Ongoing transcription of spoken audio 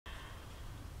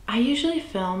I usually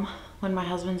film when my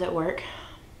husband's at work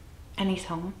and he's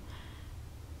home.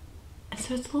 And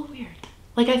so it's a little weird.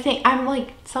 Like, I think I'm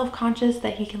like self-conscious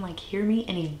that he can like hear me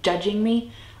and he's judging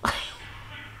me.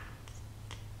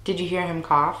 Did you hear him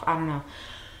cough? I don't know.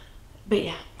 But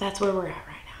yeah, that's where we're at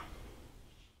right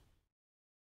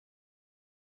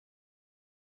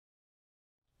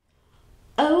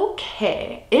now.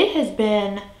 Okay, it has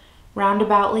been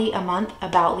roundaboutly a month.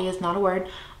 Aboutly is not a word.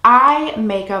 I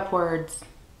make up words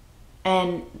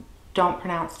and don't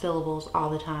pronounce syllables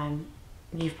all the time.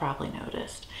 You've probably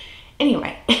noticed.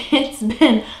 Anyway, it's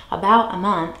been about a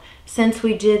month since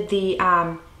we did the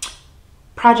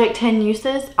Project 10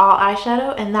 Uses all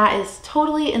eyeshadow, and that is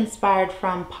totally inspired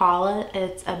from Paula.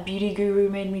 It's a beauty guru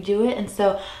made me do it, and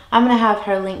so I'm gonna have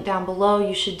her link down below.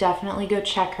 You should definitely go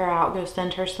check her out, go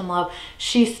send her some love.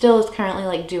 She still is currently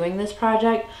like doing this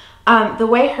project. The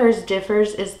way hers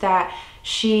differs is that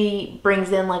she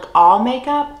brings in like all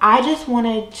makeup. I just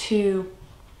wanted to,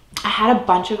 I had a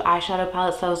bunch of eyeshadow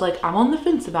palettes, so I was like, I'm on the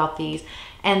fence about these.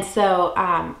 And so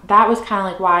that was kind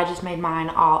of like why I just made mine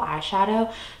all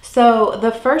eyeshadow. So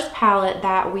the first palette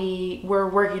that we were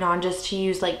working on just to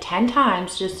use like 10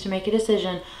 times just to make a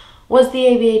decision was the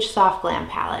ABH Soft Glam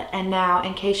palette. And now,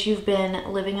 in case you've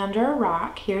been living under a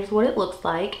rock, here's what it looks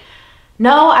like.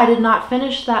 No, I did not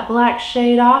finish that black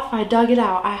shade off. I dug it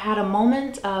out. I had a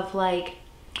moment of like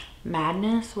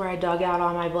madness where I dug out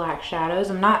all my black shadows.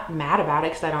 I'm not mad about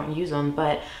it because I don't use them,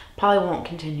 but probably won't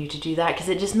continue to do that because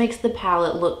it just makes the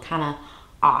palette look kind of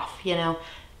off, you know.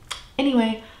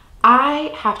 Anyway,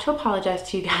 I have to apologize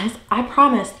to you guys. I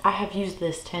promised I have used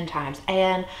this 10 times,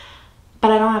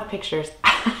 but I don't have pictures.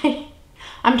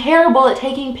 I'm terrible at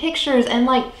taking pictures, and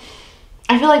like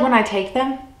I feel like when I take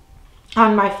them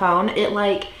on my phone,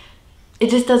 it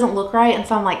just doesn't look right, and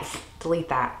so I'm like, delete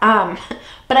that.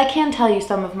 But I can tell you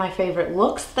some of my favorite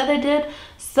looks that I did.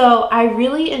 So I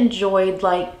really enjoyed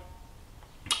like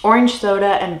orange soda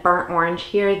and burnt orange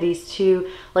here. These two,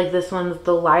 like this one's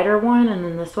the lighter one, and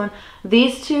then this one.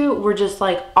 These two were just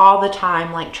like all the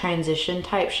time like transition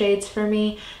type shades for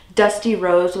me. Dusty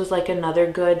Rose was like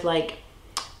another good like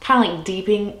kind of like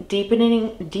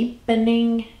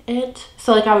deepening it.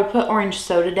 So like I would put orange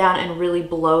soda down and really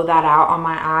blow that out on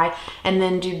my eye, and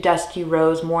then do Dusty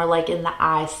Rose more like in the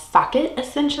eye socket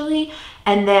essentially.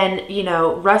 And then, you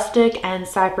know, Rustic and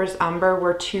Cypress Umber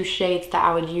were two shades that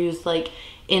I would use like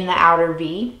in the outer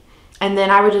V. And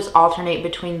then I would just alternate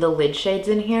between the lid shades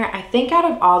in here. I think out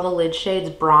of all the lid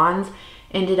shades, bronze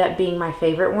ended up being my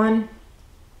favorite one.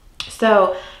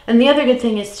 So, and the other good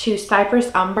thing is too,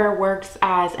 Cypress Umber works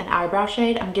as an eyebrow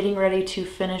shade. I'm getting ready to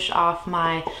finish off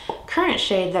my current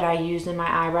shade that I use in my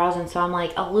eyebrows, and so I'm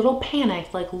like a little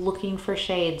panicked, like looking for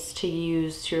shades to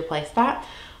use to replace that.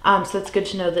 So it's good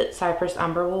to know that Cypress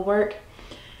Umber will work.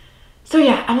 So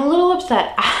yeah, I'm a little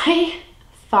upset. I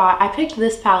thought I picked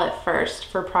this palette first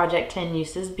for Project 10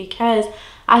 Uses because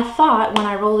I thought when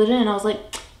I rolled it in, I was like,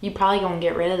 you probably gonna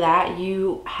get rid of that.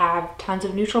 You have tons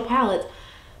of neutral palettes.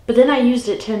 But then I used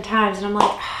it 10 times and I'm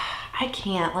like, I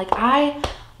can't. Like, I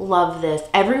love this.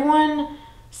 Everyone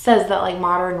says that like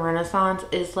Modern Renaissance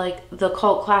is like the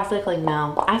cult classic. Like,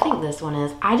 no, I think this one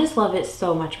is. I just love it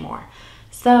so much more.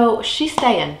 So she's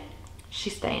staying.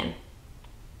 She's staying.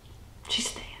 She's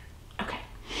staying. Okay.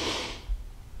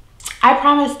 I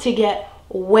promise to get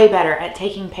way better at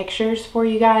taking pictures for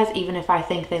you guys, even if I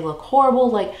think they look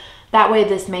horrible. Like, that way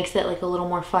this makes it like a little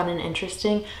more fun and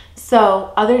interesting.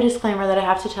 So, other disclaimer that I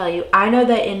have to tell you, I know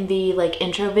that in the like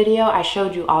intro video, I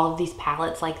showed you all of these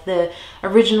palettes, like the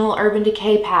original Urban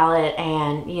Decay palette,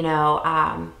 and you know,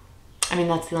 I mean,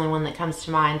 that's the only one that comes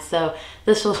to mind. So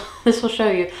this will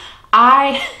show you.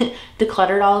 I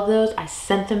decluttered all of those. I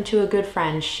sent them to a good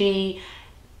friend.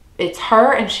 It's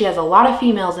her, and she has a lot of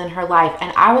females in her life,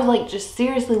 and I was like just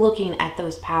seriously looking at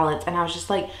those palettes, and I was just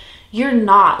like, you're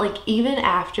not, like, even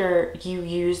after you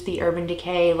use the Urban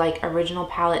Decay like original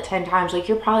palette 10 times, like,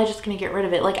 you're probably just gonna get rid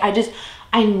of it. Like,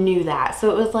 I knew that.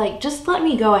 So it was like, just let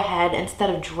me go ahead instead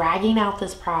of dragging out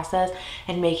this process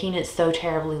and making it so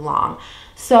terribly long.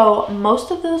 So most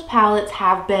of those palettes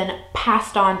have been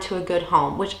passed on to a good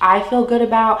home, which I feel good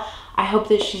about. I hope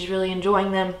that she's really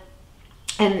enjoying them,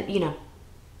 and you know,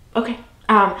 okay.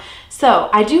 So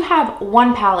I do have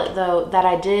one palette though that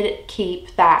I did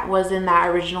keep that was in that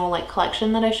original like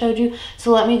collection that I showed you.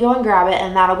 So let me go and grab it,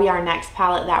 and that'll be our next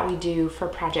palette that we do for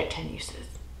Project 10 Uses.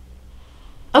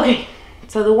 Okay,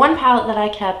 so the one palette that I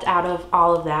kept out of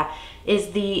all of that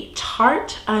is the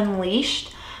Tarte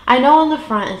Unleashed. I know on the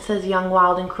front it says Young,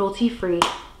 Wild, and Cruelty Free,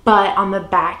 but on the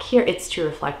back here, it's too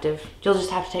reflective. You'll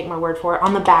just have to take my word for it.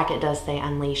 On the back it does say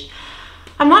Unleashed.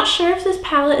 I'm not sure if this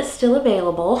palette is still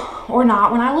available or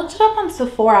not. When I looked it up on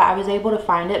Sephora, I was able to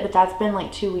find it, but that's been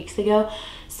like 2 weeks ago.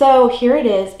 So here it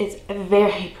is. It's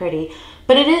very pretty,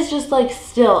 but it is just like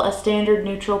still a standard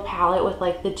neutral palette with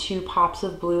like the 2 pops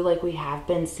of blue like we have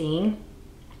been seeing.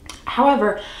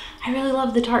 However, I really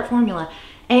love the Tarte formula,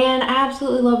 and I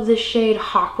absolutely love this shade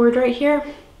Hawkward right here,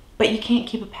 but you can't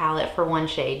keep a palette for one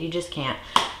shade. You just can't.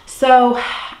 So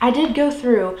I did go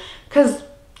through, because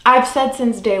I've said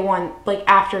since day one, like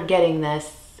after getting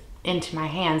this into my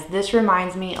hands, this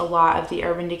reminds me a lot of the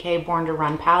Urban Decay Born to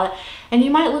Run palette. And you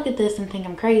might look at this and think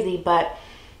I'm crazy, but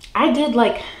I did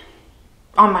like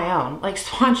on my own, like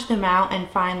swatch them out and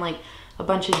find like a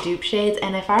bunch of dupe shades.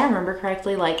 And if I remember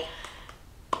correctly, like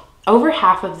over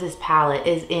half of this palette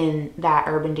is in that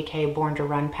Urban Decay Born to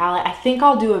Run palette. I think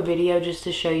I'll do a video just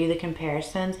to show you the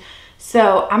comparisons.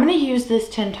 So I'm going to use this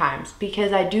 10 times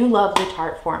because I do love the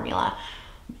Tarte formula.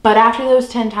 But after those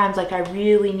 10 times, like I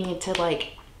really need to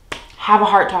like have a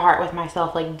heart-to-heart with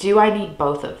myself. Like, do I need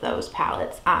both of those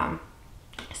palettes?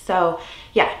 So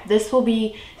yeah, this will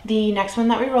be the next one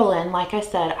that we roll in. Like I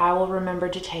said, I will remember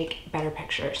to take better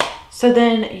pictures. So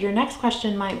then your next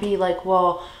question might be like,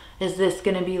 well, is this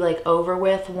going to be like over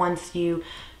with once you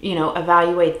know,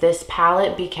 evaluate this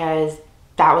palette, because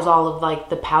that was all of like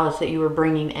the palettes that you were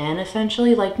bringing in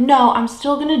essentially? Like, no, I'm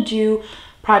still going to do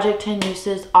Project 10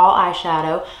 Uses all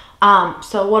eyeshadow.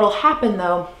 So what'll happen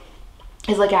though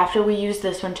is like after we use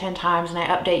this one 10 times and I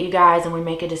update you guys and we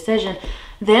make a decision,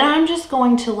 then I'm just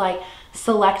going to like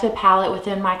select a palette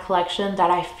within my collection that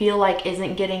I feel like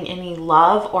isn't getting any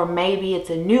love, or maybe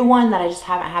it's a new one that I just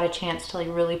haven't had a chance to like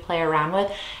really play around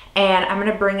with, and I'm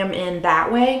going to bring them in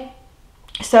that way.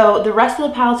 So the rest of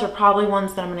the palettes are probably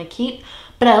ones that I'm going to keep,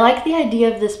 but I like the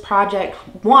idea of this project.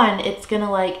 One, it's going to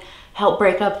like help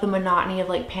break up the monotony of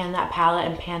like pan that palette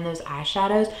and pan those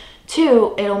eyeshadows.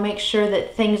 Two, it'll make sure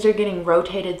that things are getting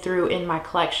rotated through in my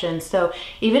collection. So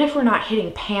even if we're not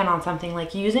hitting pan on something,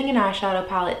 like using an eyeshadow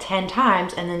palette 10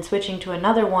 times and then switching to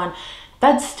another one,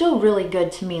 that's still really good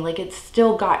to me. Like it's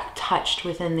still got touched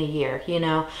within the year, you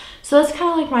know? So that's kind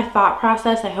of like my thought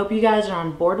process. I hope you guys are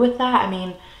on board with that. I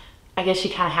mean, I guess you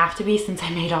kind of have to be since I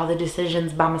made all the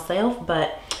decisions by myself,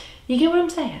 but you get what I'm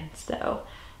saying. So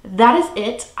that is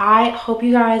it. I hope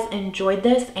you guys enjoyed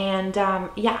this, and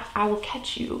yeah, I will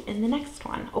catch you in the next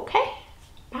one. Okay.